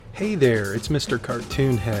Hey there, it's Mr.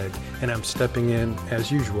 Cartoon Head, and I'm stepping in,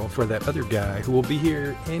 as usual, for that other guy who will be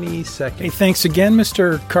here any second. Hey, thanks again,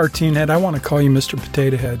 Mr. Cartoon Head. I want to call you Mr.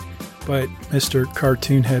 Potato Head, but Mr.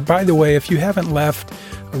 Cartoon Head. By the way, if you haven't left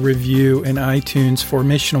a review in iTunes for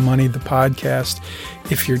Missional Money, the podcast,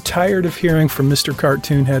 if you're tired of hearing from Mr.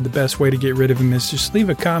 Cartoon Head, the best way to get rid of him is just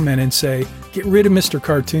leave a comment and say, get rid of Mr.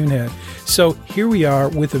 Cartoon Head. So here we are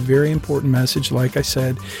with a very important message. Like I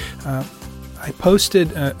said, I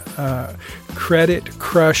posted a Credit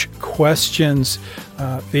Crush questions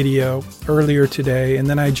video earlier today, and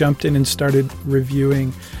then I jumped in and started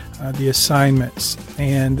reviewing the assignments.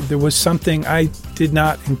 And there was something I did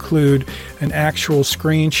not include, an actual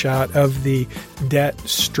screenshot of the debt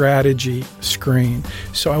strategy screen.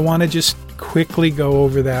 So I want to just quickly go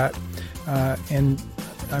over that, and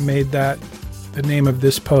I made that the name of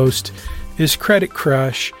this post is Credit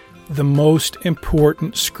Crush, the most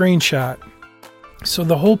important screenshot. So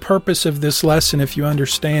the whole purpose of this lesson, if you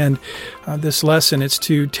understand this lesson, it's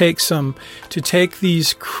to take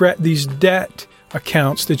these debt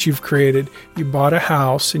accounts that you've created. You bought a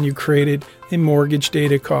house and you created a mortgage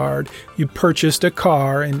data card. You purchased a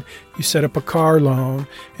car and you set up a car loan.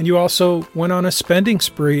 And you also went on a spending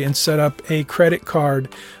spree and set up a credit card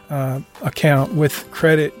account with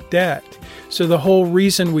credit debt. So the whole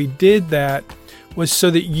reason we did that was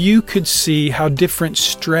so that you could see how different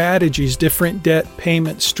strategies, different debt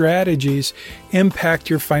payment strategies impact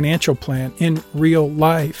your financial plan in real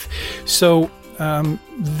life. So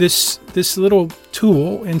this little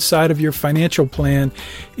tool inside of your financial plan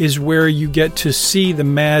is where you get to see the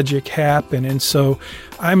magic happen. And so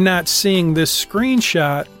I'm not seeing this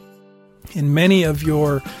screenshot in many of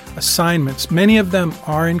your assignments. Many of them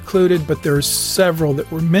are included, but there's several that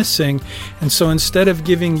were missing. And so instead of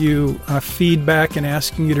giving you feedback and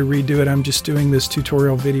asking you to redo it, I'm just doing this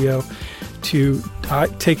tutorial video to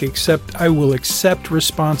I will accept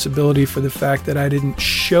responsibility for the fact that I didn't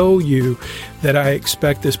show you that I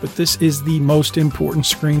expect this, but this is the most important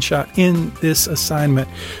screenshot in this assignment.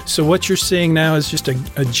 So what you're seeing now is just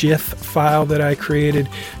a GIF file that I created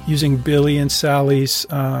using Billy and Sally's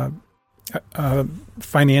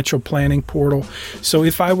financial planning portal. So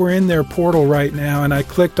if I were in their portal right now and I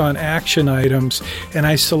clicked on action items and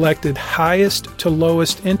I selected highest to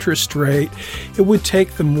lowest interest rate, it would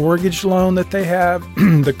take the mortgage loan that they have,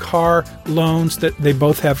 the car loans that they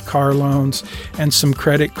both have car loans, and some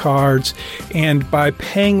credit cards. And by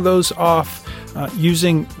paying those off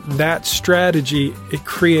using that strategy, it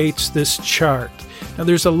creates this chart. Now,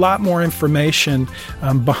 there's a lot more information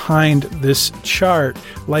behind this chart.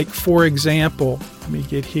 Like, for example, let me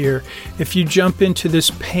get here. If you jump into this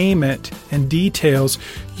payment and details,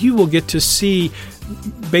 you will get to see,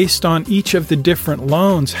 based on each of the different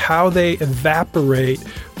loans, how they evaporate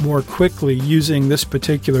more quickly using this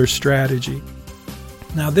particular strategy.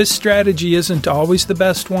 Now, this strategy isn't always the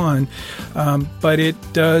best one, but it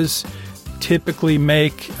does typically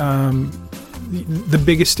make the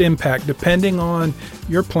biggest impact, depending on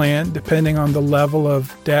your plan, depending on the level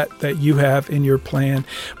of debt that you have in your plan.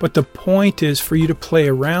 But the point is for you to play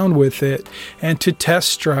around with it and to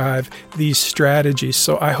test drive these strategies.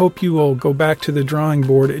 So I hope you will go back to the drawing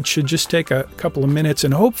board. It should just take a couple of minutes.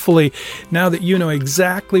 And hopefully, now that you know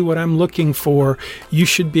exactly what I'm looking for, you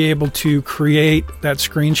should be able to create that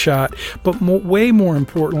screenshot. But way more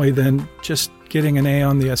importantly than just getting an A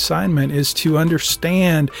on the assignment is to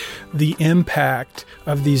understand the impact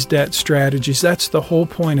of these debt strategies. That's the whole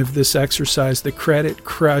point of this exercise. The Credit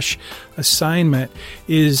Crush assignment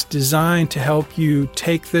is designed to help you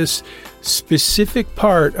take this specific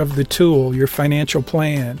part of the tool, your financial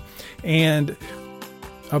plan, and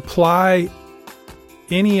apply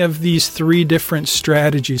any of these three different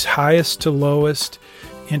strategies: highest to lowest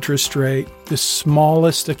interest rate, the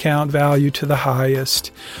smallest account value to the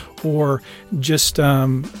highest, or just,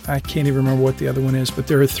 I can't even remember what the other one is, but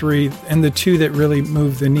there are three, and the two that really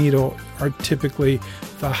move the needle are typically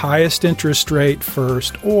the highest interest rate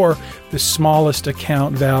first, or the smallest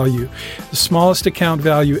account value. The smallest account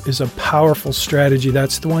value is a powerful strategy.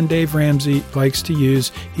 That's the one Dave Ramsey likes to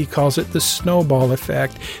use. He calls it the snowball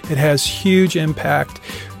effect. It has huge impact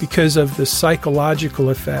because of the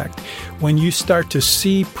psychological effect. When you start to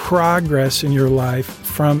see progress in your life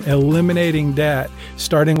from eliminating debt,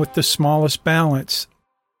 starting with the smallest balance,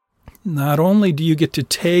 not only do you get to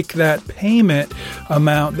take that payment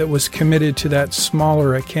amount that was committed to that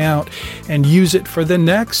smaller account and use it for the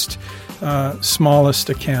next smallest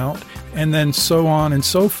account, and then so on and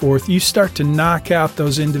so forth, you start to knock out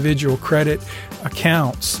those individual credit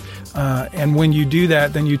accounts. And when you do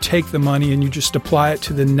that, then you take the money and you just apply it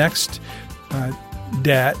to the next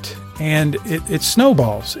debt, and it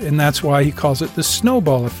snowballs, and that's why he calls it the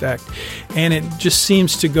snowball effect. And it just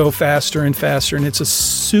seems to go faster and faster, and it's a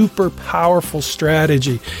super powerful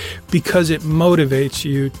strategy because it motivates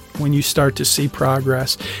you when you start to see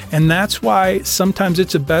progress. And that's why sometimes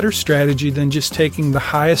it's a better strategy than just taking the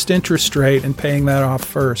highest interest rate and paying that off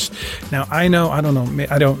first. Now, I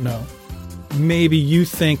don't know. Maybe you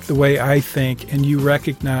think the way I think, and you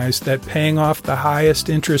recognize that paying off the highest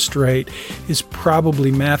interest rate is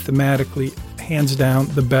probably mathematically, hands down,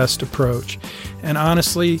 the best approach. And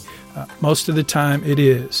honestly, most of the time it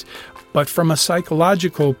is. But from a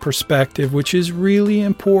psychological perspective, which is really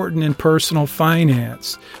important in personal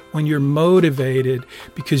finance, when you're motivated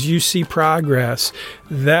because you see progress,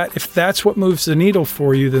 that if that's what moves the needle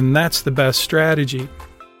for you, then that's the best strategy.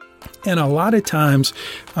 And a lot of times,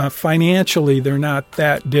 financially, they're not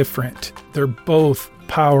that different. They're both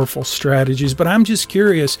powerful strategies. But I'm just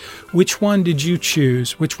curious, which one did you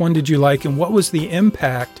choose? Which one did you like? And what was the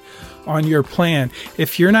impact on your plan?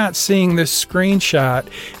 If you're not seeing this screenshot,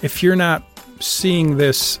 if you're not seeing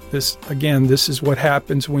this again, this is what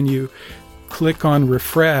happens when you click on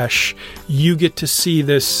refresh. You get to see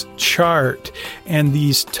this chart and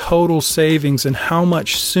these total savings and how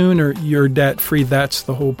much sooner you're debt free. That's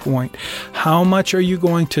the whole point. How much are you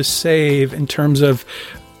going to save in terms of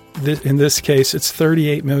this? In this case, it's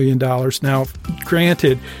 $38 million. Now,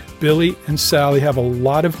 granted, Billy and Sally have a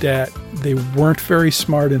lot of debt. They weren't very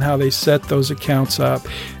smart in how they set those accounts up.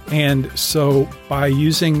 And so by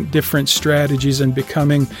using different strategies and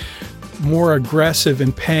becoming more aggressive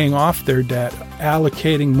in paying off their debt,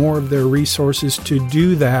 allocating more of their resources to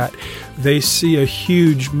do that, they see a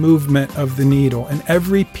huge movement of the needle. And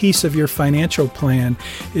every piece of your financial plan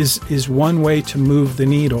is one way to move the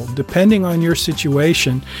needle. Depending on your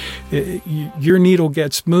situation, your needle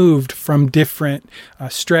gets moved from different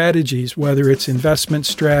strategies, whether it's investment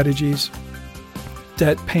strategies,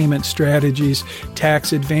 debt payment strategies,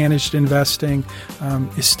 tax-advantaged investing,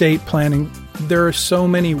 estate planning. There are so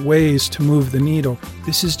many ways to move the needle.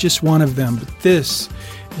 This is just one of them, but this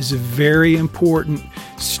is a very important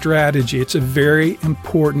strategy. It's a very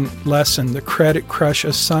important lesson, the Credit Crush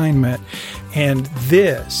assignment, and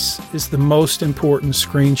this is the most important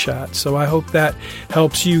screenshot. So I hope that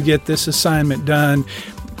helps you get this assignment done,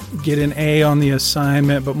 get an A on the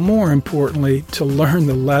assignment, but more importantly, to learn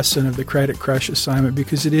the lesson of the Credit Crush assignment,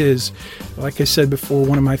 because it is, like I said before,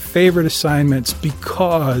 one of my favorite assignments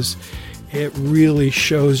because it really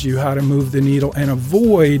shows you how to move the needle and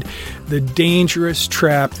avoid the dangerous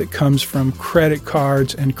trap that comes from credit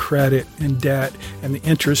cards and credit and debt and the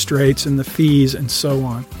interest rates and the fees and so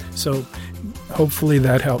on. So hopefully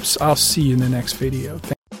that helps. I'll see you in the next video.